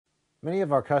Many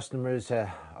of our customers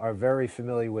are very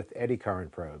familiar with eddy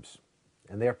current probes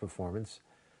and their performance,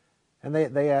 and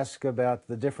they ask about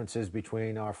the differences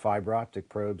between our fiber optic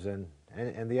probes and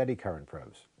the eddy current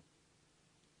probes.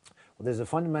 Well, there's a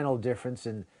fundamental difference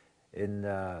in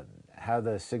how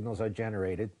the signals are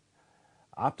generated.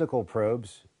 Optical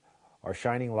probes are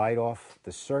shining light off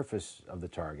the surface of the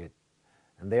target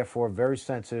and therefore very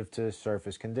sensitive to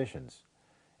surface conditions.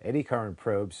 Eddy current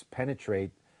probes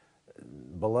penetrate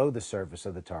below the surface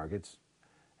of the targets,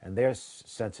 and they're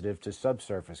sensitive to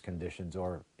subsurface conditions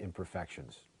or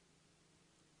imperfections.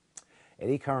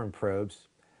 Eddy current probes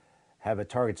have a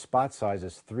target spot size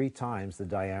that's 3 times the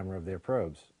diameter of their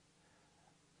probes.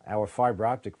 Our fiber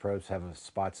optic probes have a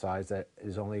spot size that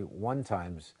is only 1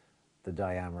 times the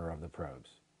diameter of the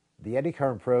probes. The eddy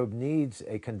current probe needs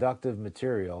a conductive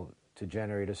material to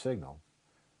generate a signal.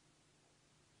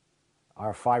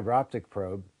 Our fiber optic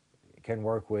probe can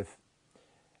work with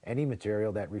any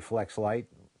material that reflects light,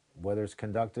 whether it's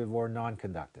conductive or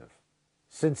non-conductive.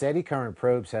 Since eddy current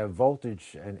probes have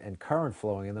voltage and current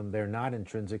flowing in them, they're not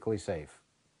intrinsically safe.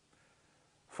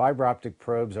 Fiber optic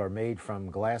probes are made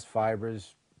from glass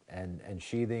fibers and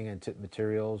sheathing and tip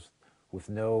materials with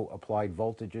no applied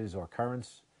voltages or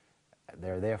currents.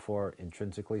 They're therefore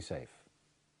intrinsically safe.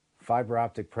 Fiber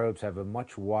optic probes have a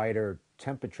much wider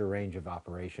temperature range of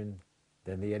operation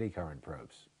than the eddy current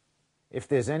probes. If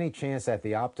there's any chance that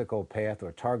the optical path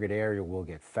or target area will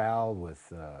get fouled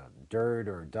with dirt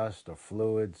or dust or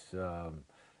fluids,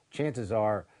 chances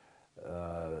are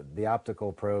the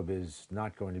optical probe is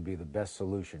not going to be the best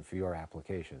solution for your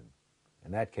application.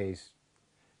 In that case,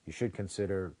 you should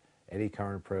consider eddy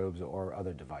current probes or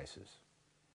other devices.